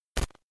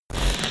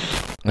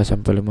nggak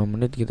sampai 5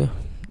 menit gitu.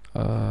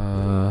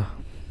 uh,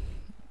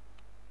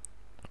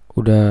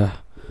 udah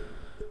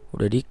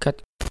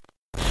di-cut.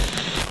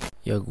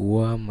 Ya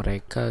gua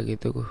mereka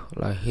gitu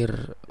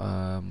lahir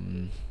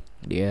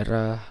di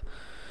era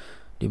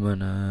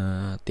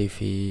dimana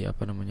TV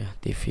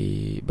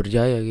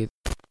berjaya gitu.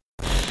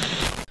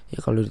 Ya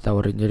kalau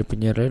ditawarin jadi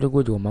penyiar radio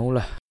gue juga mau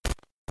lah.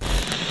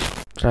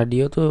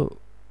 Radio tuh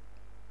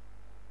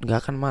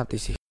nggak akan mati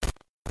sih.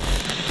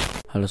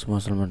 Halo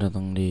semua, selamat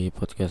datang di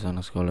podcast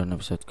anak sekolah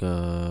episode ke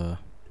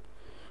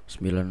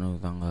 9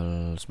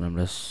 tanggal 19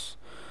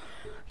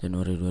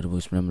 Januari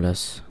 2019.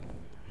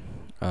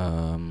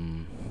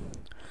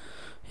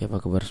 Ya apa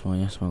kabar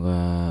semuanya? Semoga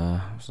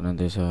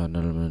senantiasa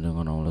dalam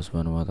lindungan Allah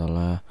Subhanahu wa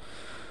taala,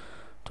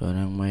 Tuhan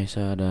Yang Maha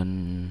Esa, dan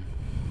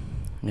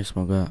ya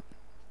semoga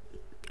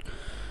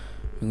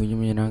minggunya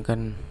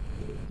menyenangkan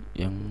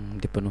yang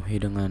dipenuhi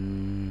dengan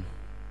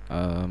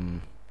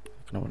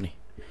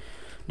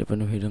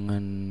dipenuhi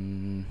dengan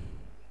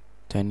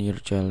 10-year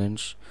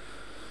challenge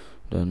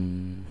dan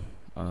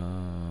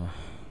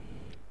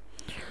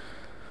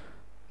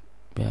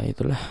ya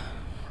itulah,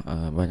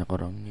 banyak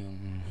orang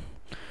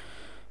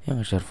yang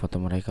share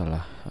foto mereka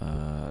lah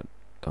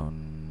tahun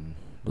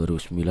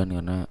 2009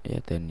 karena ya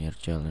 10-year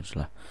challenge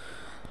lah.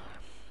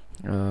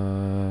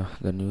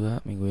 Dan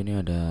juga minggu ini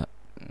ada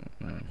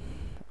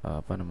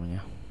 2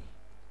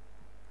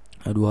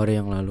 hari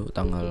yang lalu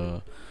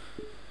tanggal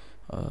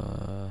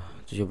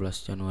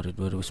 17 Januari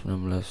 2019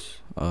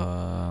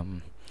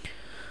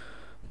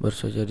 baru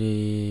saja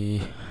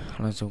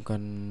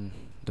dilangsungkan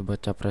debat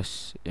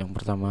capres yang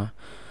pertama,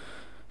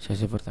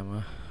 sesi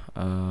pertama.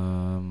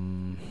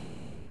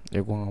 Ya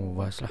gue gak mau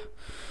bahas lah.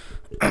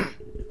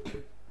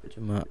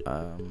 Cuma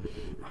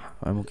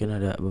mungkin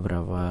ada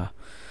beberapa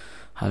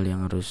hal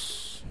yang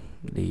harus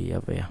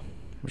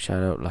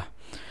shout out lah,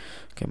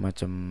 kayak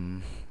macam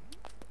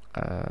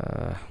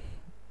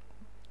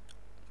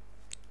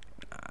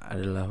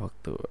adalah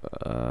waktu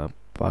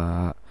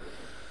Pak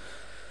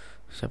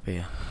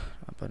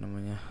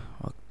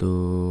waktu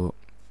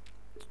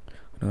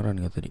kedengeran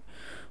gak tadi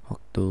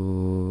waktu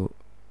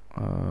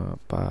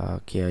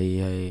Pak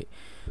Kiai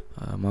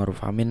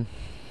Ma'ruf Amin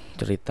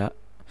cerita.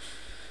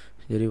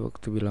 Jadi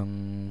waktu bilang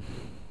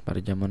pada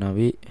zaman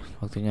Nabi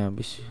waktunya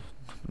habis,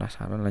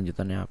 penasaran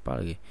lanjutannya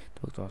apa lagi.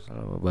 Waktu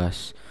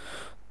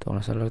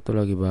nggak salah itu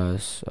lagi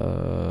bahas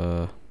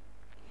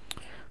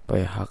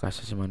hak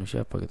asasi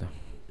manusia apa gitu.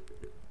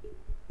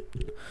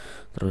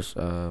 Terus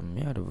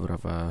ya ada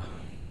beberapa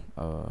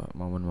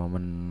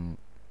momen-momen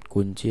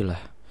kunci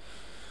lah,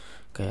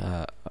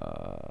 kayak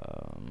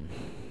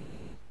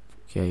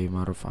Kiai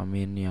Ma'ruf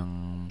Amin yang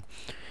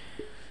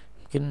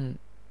mungkin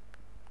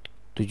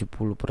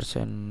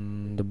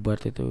 70%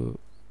 debat itu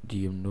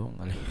diem doang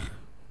kali.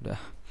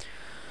 Udah.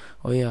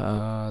 Oh ya,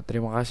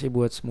 terima kasih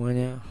buat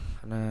semuanya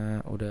karena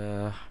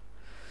udah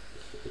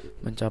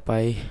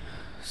mencapai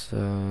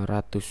 100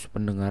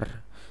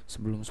 pendengar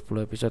sebelum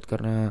 10 episode,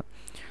 karena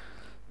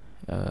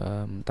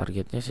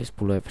targetnya sih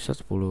 10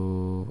 episode 100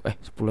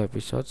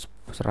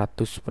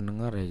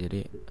 pendengar ya.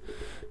 Jadi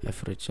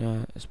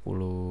average-nya 10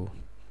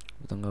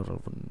 pendengar,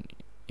 walaupun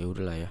ya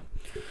udahlah ya.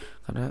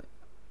 Karena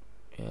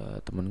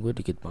ya teman gue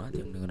dikit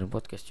banget yang dengerin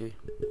podcast cuy.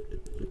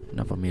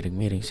 Kenapa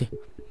miring-miring sih?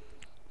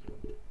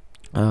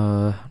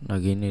 Nah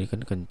gini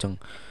kan kenceng.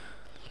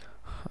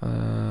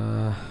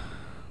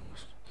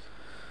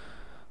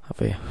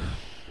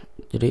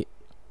 Jadi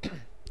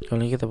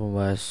kali ini kita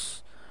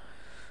membahas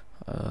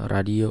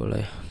radio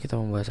lah ya.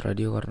 Kita membahas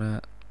radio karena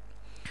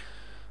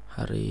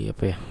hari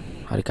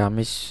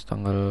Kamis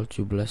tanggal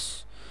 17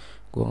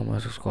 gue gak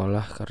masuk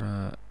sekolah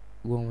karena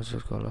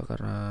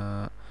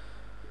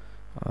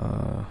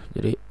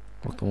jadi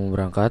waktu mau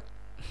berangkat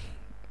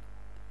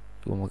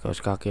gue pakai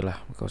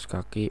kaos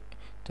kaki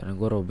karena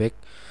gue robek.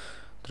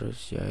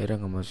 Terus ya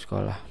akhirnya gak masuk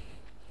sekolah.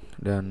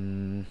 Dan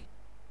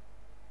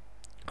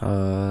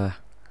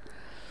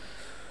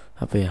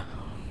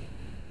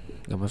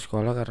gak masuk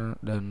sekolah karena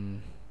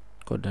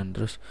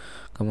terus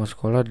gak masuk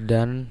sekolah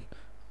dan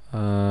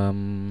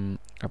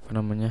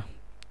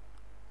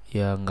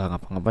ya nggak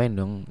ngapa-ngapain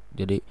dong,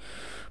 jadi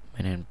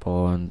main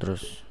handphone.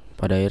 Terus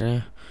pada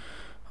akhirnya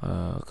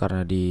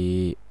karena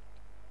di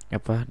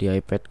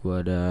iPad gue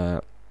ada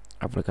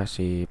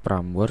aplikasi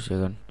Prambors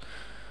ya kan,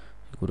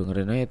 gue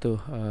dengerin aja tuh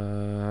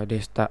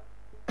Desta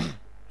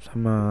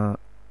sama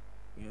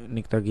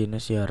Nikta Gina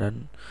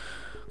siaran.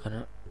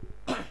 Karena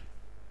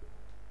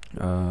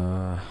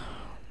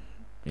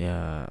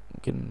ya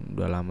mungkin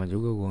udah lama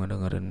juga gue nggak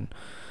dengerin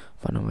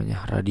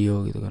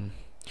radio gitu kan.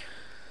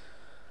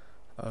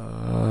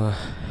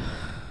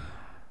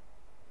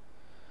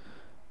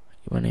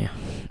 Gimana ya,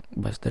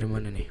 bahas dari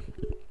mana nih?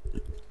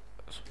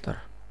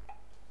 Sebentar.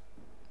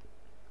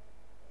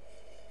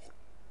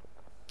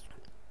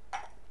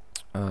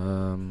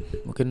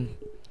 Mungkin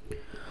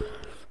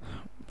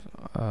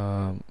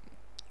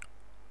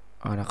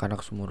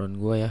anak-anak seumuran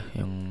gue ya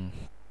yang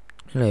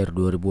lahir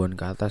 2000-an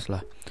ke atas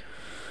lah,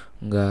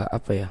 nggak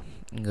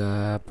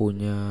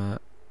punya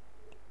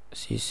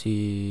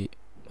sisi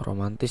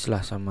romantis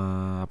lah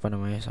sama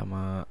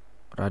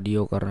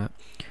radio karena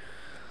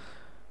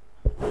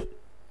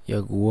ya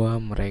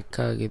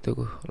mereka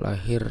gitu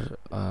lahir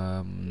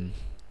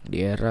di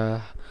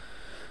era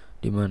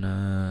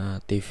dimana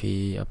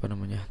TV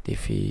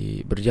TV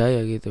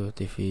berjaya gitu,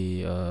 TV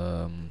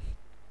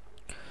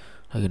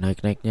lagi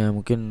naik-naiknya.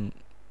 Mungkin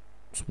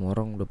semua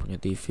orang udah punya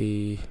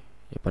TV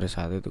ya pada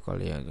saat itu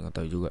kali ya, nggak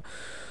tahu juga.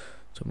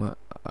 Cuma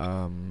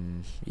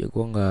ya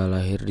gue nggak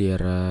lahir di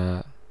era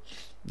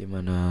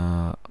dimana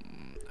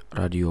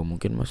radio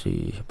mungkin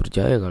masih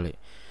berjaya kali.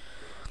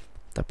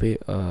 Tapi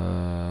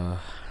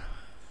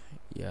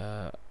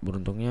ya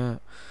beruntungnya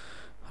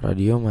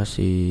radio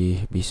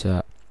masih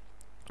bisa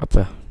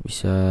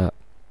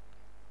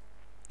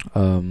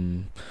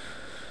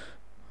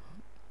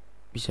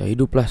bisa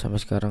hidup lah sampai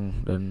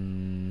sekarang. Dan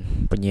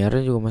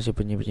penyiarnya juga masih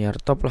penyiar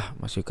top lah,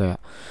 masih kayak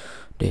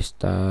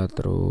Desta,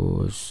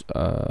 terus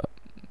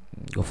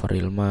Gofar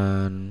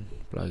Hilman,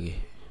 apalagi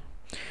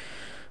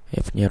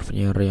ya penyiar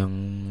yang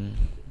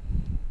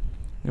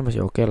ini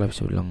masih oke lah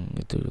bisa bilang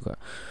itu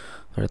juga.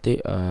 Berarti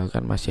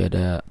kan masih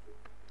ada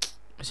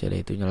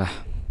itunya lah.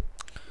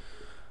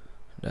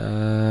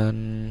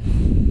 Dan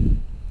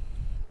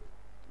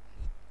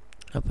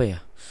apa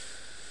ya,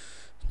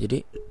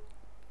 jadi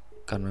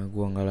karena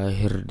gua nggak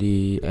lahir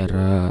di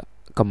era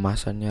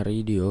kemasannya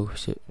radio,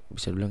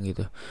 bisa bilang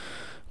gitu,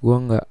 gua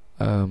nggak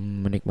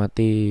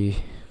menikmati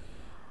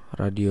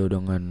radio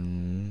dengan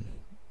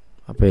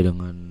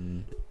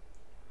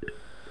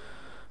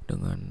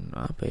dengan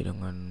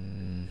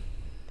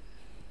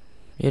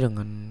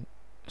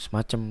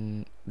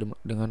semacam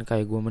dengan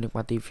kayak gue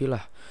menikmati TV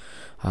lah,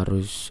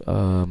 harus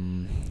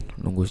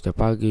nunggu setiap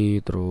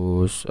pagi,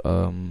 terus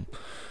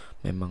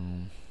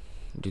memang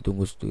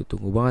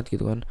ditunggu banget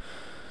gitu kan.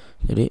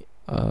 Jadi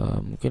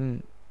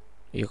mungkin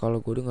ya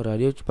kalau gue denger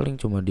radio paling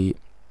cuma di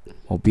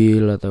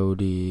mobil atau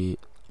di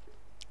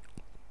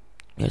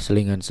ya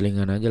selingan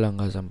aja lah,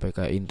 nggak sampai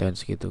kayak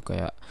intens gitu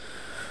kayak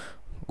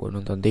gue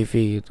nonton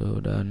TV gitu.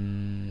 Dan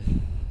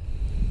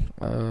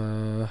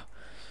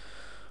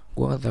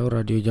gue nggak tahu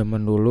radio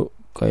zaman dulu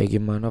kayak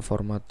gimana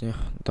formatnya,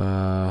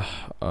 entah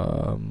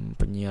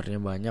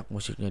penyiarnya banyak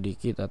musiknya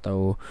dikit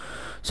atau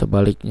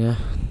sebaliknya.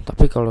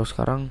 Tapi kalau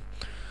sekarang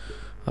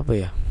apa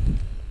ya,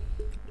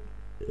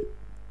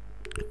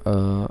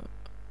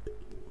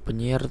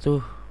 penyiar tuh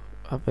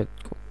apa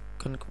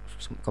kan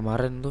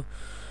kemarin tuh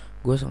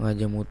gue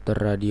sengaja muter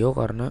radio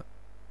karena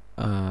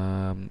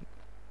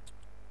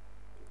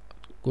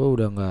gue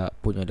udah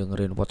nggak punya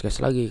dengerin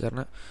podcast lagi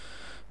karena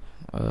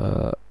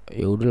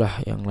ya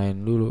udahlah yang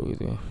lain dulu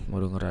gitu. Mau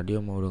denger radio,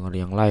 mau denger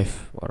yang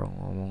live, orang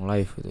ngomong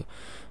live gitu.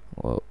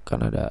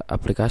 Kan ada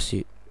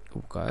aplikasi,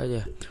 buka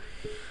aja.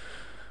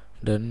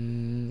 Dan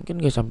mungkin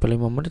gak sampai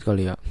 5 menit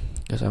kali ya,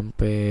 gak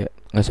sampai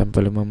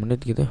 5 menit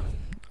gitu.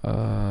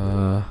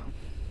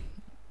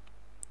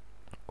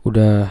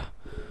 Udah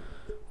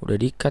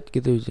di-cut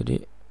gitu.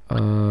 Jadi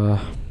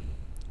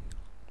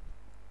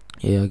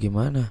ya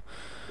gimana,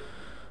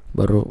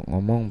 baru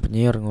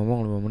penyiar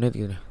ngomong 5 menit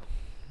gitu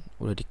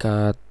udah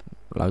di-cut.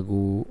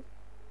 Lagu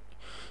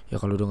ya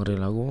kalau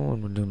dengerin lagu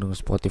mending denger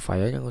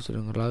Spotify aja, nggak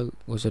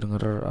usah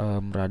denger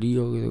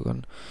radio gitu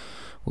kan.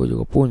 Gue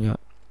juga punya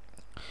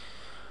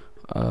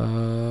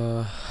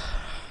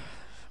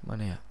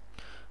mana ya,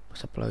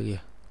 pas apa lagi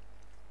ya,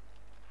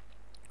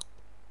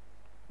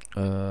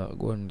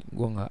 gue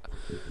nggak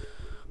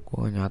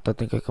nyatat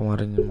nih kayak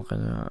kemarin,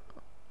 makanya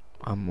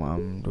am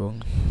dong.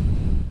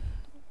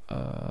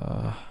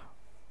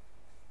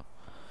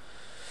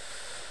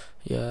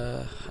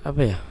 Ya apa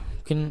ya,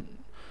 mungkin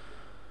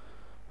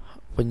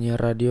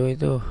penyiar radio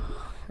itu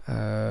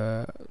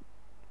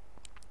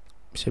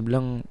bisa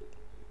bilang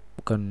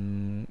bukan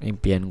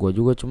impian gue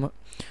juga, cuma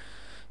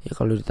ya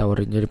kalau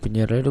ditawarin jadi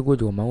penyiar radio gue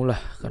juga mau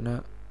lah. Karena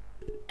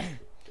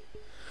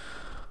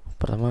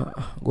pertama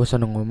gue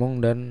seneng ngomong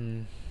dan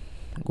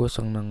gue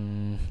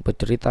seneng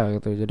bercerita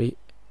gitu. Jadi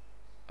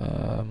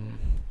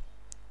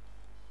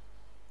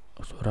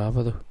suara apa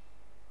tuh,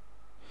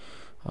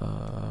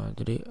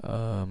 jadi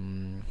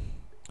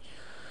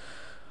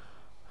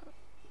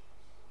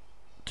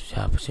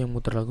siapa sih yang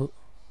muter lagu?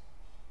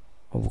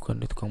 Oh bukan,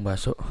 di tukang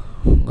bakso.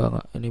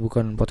 Enggak, ini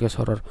bukan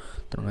podcast horor,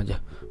 tenang aja.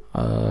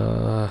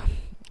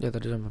 Ya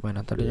tadi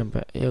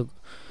sampai ya,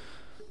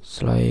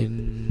 selain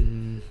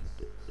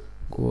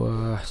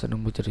gua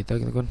seneng bercerita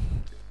gitu kan,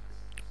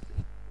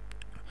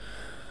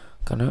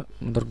 karena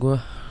menurut gua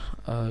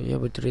ya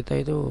bercerita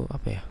itu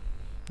apa ya,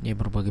 ya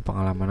berbagi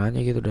pengalaman aja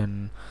gitu.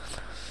 Dan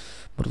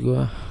menurut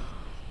gua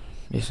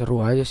ya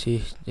seru aja sih.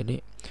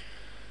 Jadi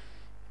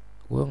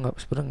gue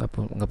sebenarnya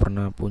nggak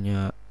pernah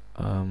punya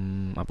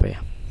apa ya,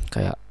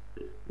 kayak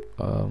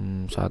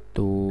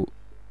satu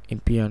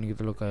impian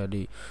gitu loh, kayak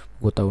di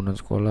gue tahunan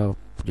sekolah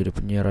jadi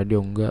penyiar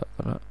radio. Enggak,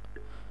 karena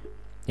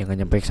yang nggak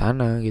nyampe ke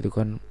sana gitu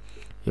kan.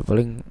 Ya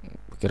paling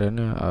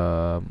pikirannya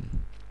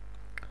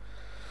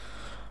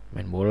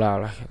main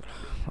bola lah gitu.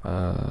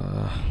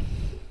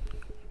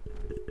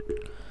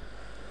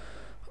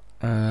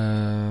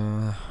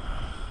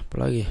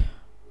 Apalagi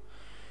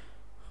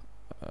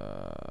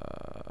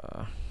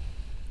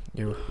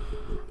ya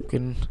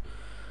mungkin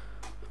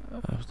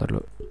Bentar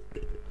dulu.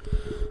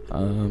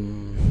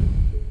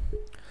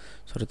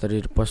 Sorry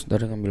tadi di pos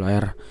dari ngambil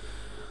air.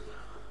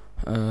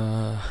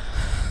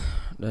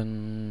 Dan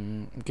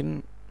mungkin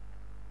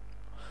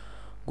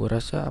gue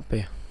rasa apa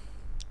ya,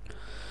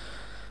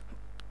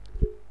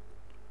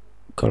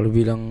 kalau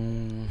bilang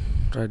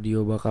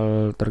radio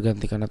bakal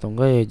tergantikan atau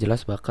enggak, ya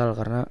jelas bakal,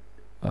 karena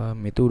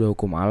itu udah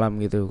hukum alam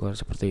gitu kan,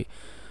 seperti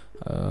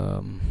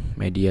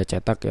media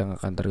cetak yang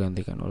akan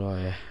tergantikan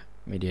oleh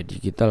media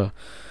digital.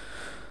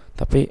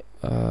 Tapi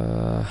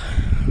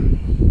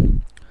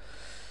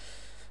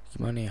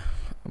gimana ya,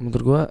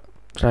 menurut gue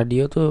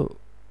radio tuh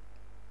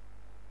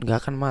nggak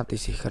akan mati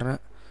sih, karena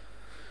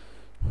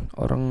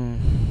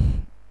orang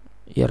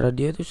ya,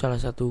 radio itu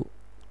salah satu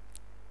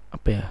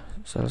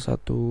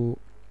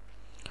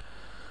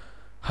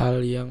hal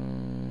yang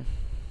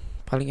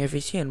paling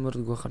efisien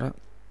menurut gue, karena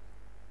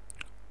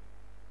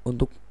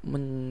untuk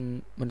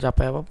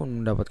mencapai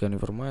apapun, mendapatkan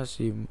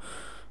informasi,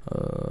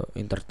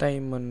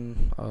 entertainment,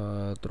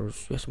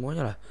 terus ya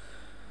semuanya lah,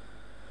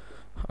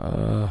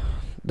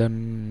 dan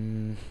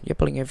ya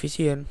paling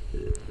efisien.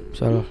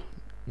 Misal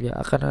ya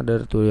akan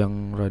ada tuh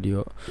yang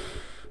radio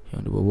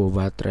yang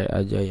dibawa baterai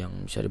aja, yang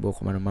bisa dibawa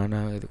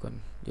kemana-mana gitu kan,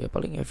 ya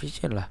paling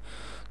efisien lah.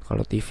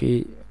 Kalau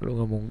TV lu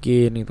nggak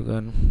mungkin gitu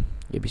kan,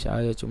 ya bisa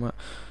aja, cuma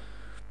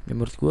ya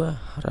menurut gua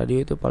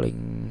radio itu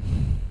paling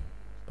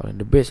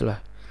the best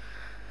lah.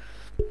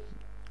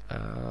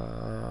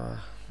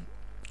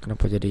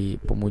 Kenapa jadi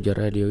pemuja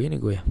radio ini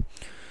gue ya?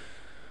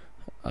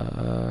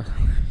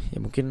 Ya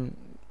mungkin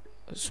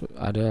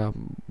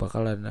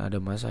bakalan ada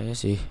masanya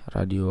sih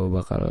radio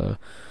bakal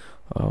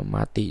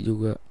mati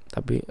juga,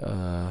 tapi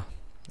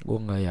gue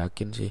nggak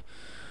yakin sih,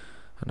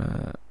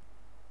 karena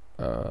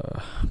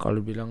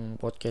kalau bilang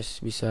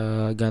podcast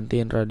bisa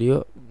gantiin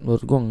radio,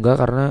 menurut gue enggak,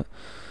 karena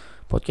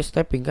podcast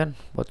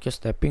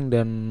tapping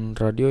dan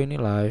radio ini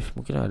live.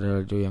 Mungkin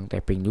ada radio yang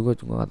tapping juga,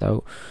 cuma nggak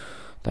tahu.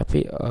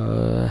 Tapi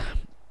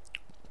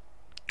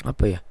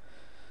apa ya,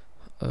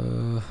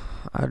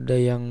 ada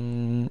yang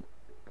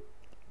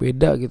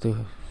beda gitu,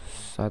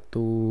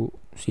 satu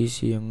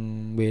sisi yang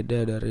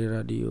beda dari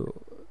radio,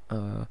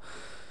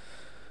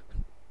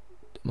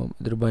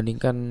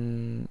 dibandingkan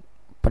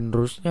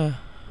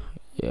penerusnya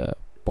ya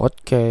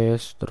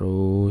podcast.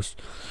 Terus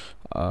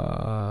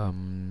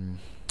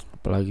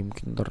apalagi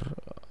mungkin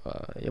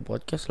ya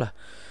podcast lah,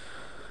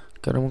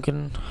 karena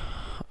mungkin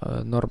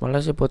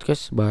normalnya sih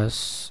podcast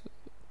bahas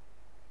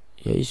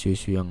ya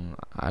isu-isu yang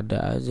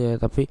ada aja,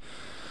 tapi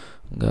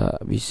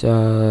nggak bisa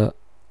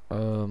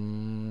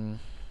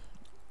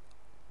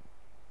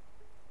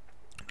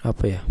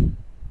apa ya,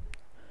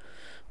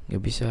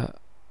 nggak bisa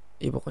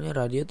ya, pokoknya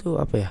radio tuh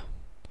apa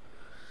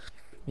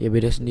ya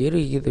beda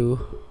sendiri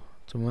gitu.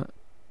 Cuma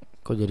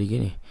kok jadi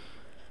gini,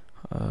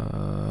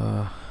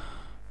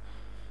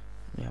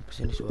 ini apa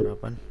sih, ini suara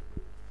apaan,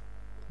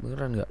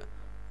 beneran nggak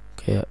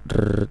kayak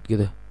deret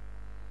gitu,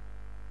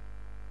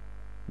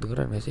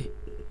 beneran nggak sih?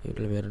 Ya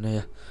udah, biarin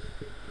aja.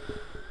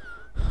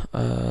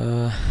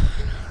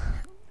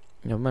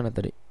 Yang mana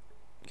tadi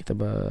kita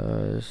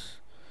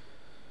bahas,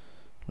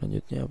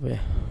 lanjutnya apa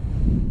ya,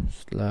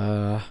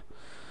 setelah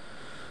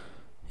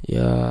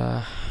ya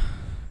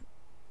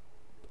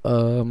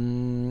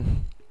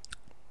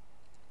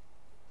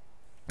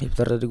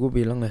tadi gue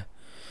bilang ya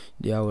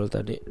di awal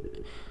tadi,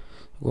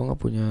 gue nggak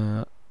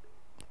punya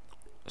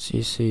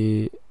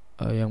sisi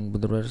yang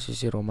benar-benar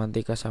sisi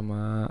romantika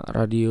sama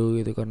radio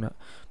gitu, karena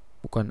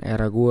bukan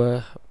era gue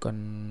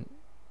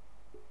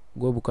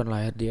bukan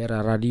lahir di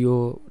era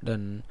radio,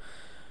 dan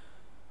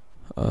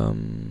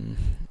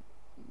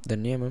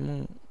ya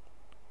memang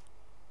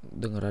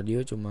denger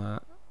radio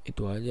cuma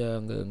itu aja,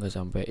 nggak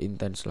sampai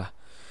intens lah.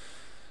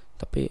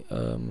 Tapi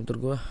menurut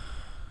gue,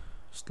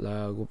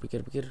 setelah gue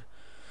pikir-pikir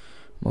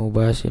mau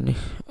bahas ini,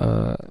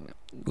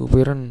 gue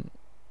pikiran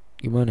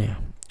gimana ya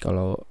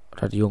kalau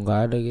radio nggak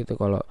ada gitu.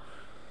 Kalau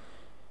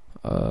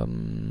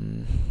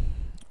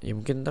ya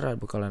mungkin ntar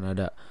bakalan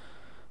ada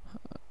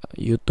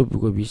YouTube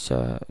juga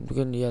bisa,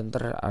 mungkin ya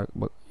ntar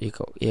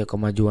ya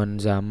kemajuan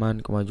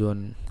zaman,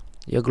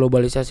 ya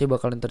globalisasi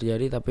bakalan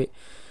terjadi. Tapi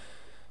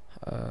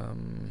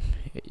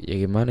ya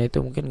gimana,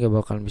 itu mungkin gak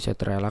bakalan bisa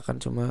terelakkan,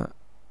 cuma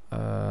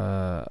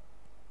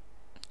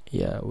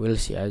ya we'll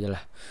see aja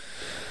lah.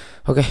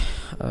 Oke,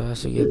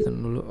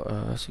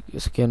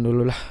 sekian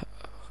dulu lah,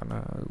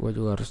 karena gue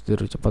juga harus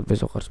tidur cepat,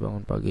 besok harus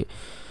bangun pagi.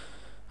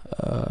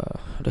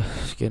 Udah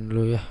sekian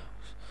dulu ya,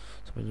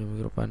 sampai jumpa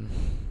minggu depan.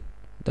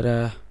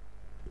 Dadah.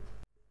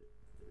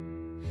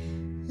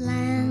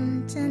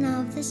 Lantern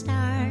of the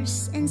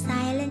stars inside